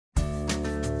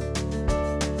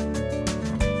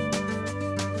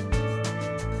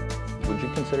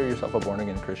consider yourself a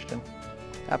born-again Christian?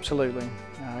 Absolutely.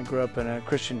 I grew up in a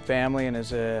Christian family, and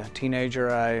as a teenager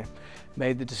I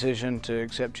made the decision to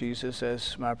accept Jesus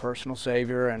as my personal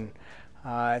Savior, and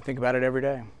I think about it every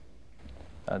day.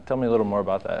 Tell me a little more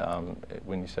about that.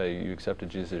 When you say you accepted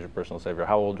Jesus as your personal Savior,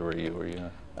 how old were you?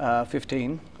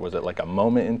 15. Was it like a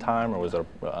moment in time, or was it,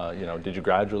 did you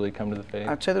gradually come to the faith?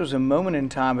 I'd say there was a moment in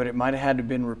time, but it might have had to have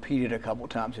been repeated a couple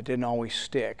times. It didn't always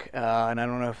stick, and I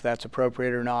don't know if that's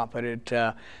appropriate or not, but it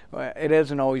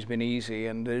hasn't always been easy.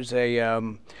 And there's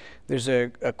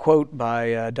a quote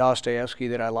by Dostoevsky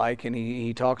that I like, and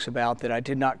he talks about that I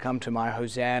did not come to my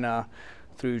Hosanna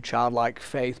through childlike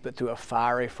faith, but through a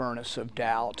fiery furnace of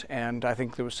doubt. And I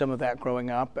think there was some of that growing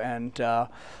up. And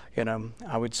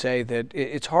I would say that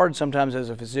it's hard sometimes as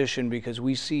a physician because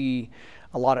we see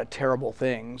a lot of terrible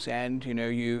things, and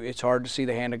it's hard to see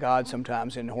the hand of God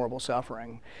sometimes in horrible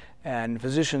suffering. And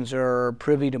physicians are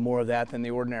privy to more of that than the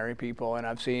ordinary people. And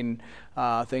I've seen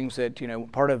things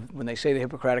that, part of when they say the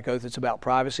Hippocratic Oath, it's about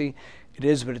privacy. It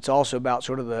is, but it's also about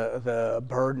sort of the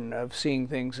burden of seeing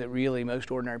things that really most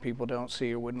ordinary people don't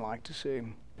see or wouldn't like to see.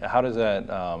 How does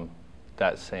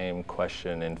that same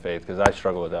question in faith, because I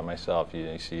struggle with that myself.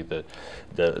 You see the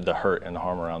hurt and the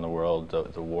harm around the world,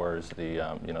 the wars,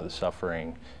 the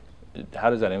suffering. How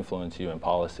does that influence you in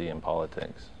policy and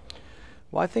politics?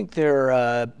 Well, I think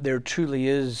there truly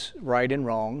is right and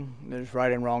wrong. There's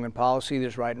right and wrong in policy.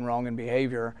 There's right and wrong in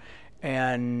behavior,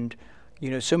 and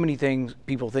so many things,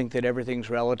 people think that everything's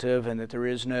relative and that there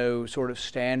is no sort of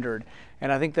standard.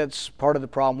 And I think that's part of the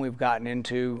problem we've gotten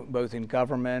into, both in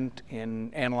government,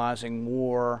 in analyzing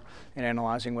war, and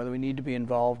analyzing whether we need to be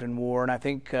involved in war. And I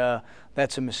think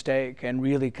that's a mistake, and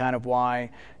really kind of why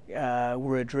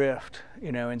we're adrift.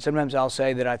 And sometimes I'll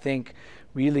say that I think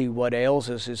really what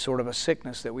ails us is sort of a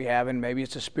sickness that we have, and maybe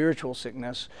it's a spiritual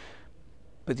sickness.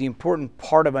 But the important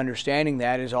part of understanding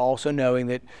that is also knowing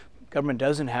that government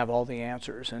doesn't have all the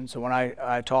answers. And so when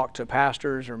I talk to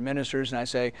pastors or ministers and I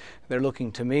say they're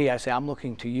looking to me, I say I'm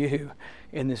looking to you,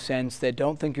 in the sense that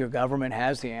don't think your government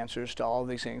has the answers to all of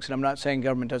these things. And I'm not saying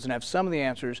government doesn't have some of the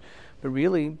answers, but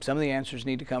really some of the answers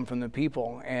need to come from the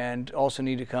people, and also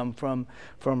need to come from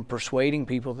persuading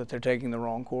people that they're taking the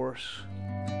wrong course.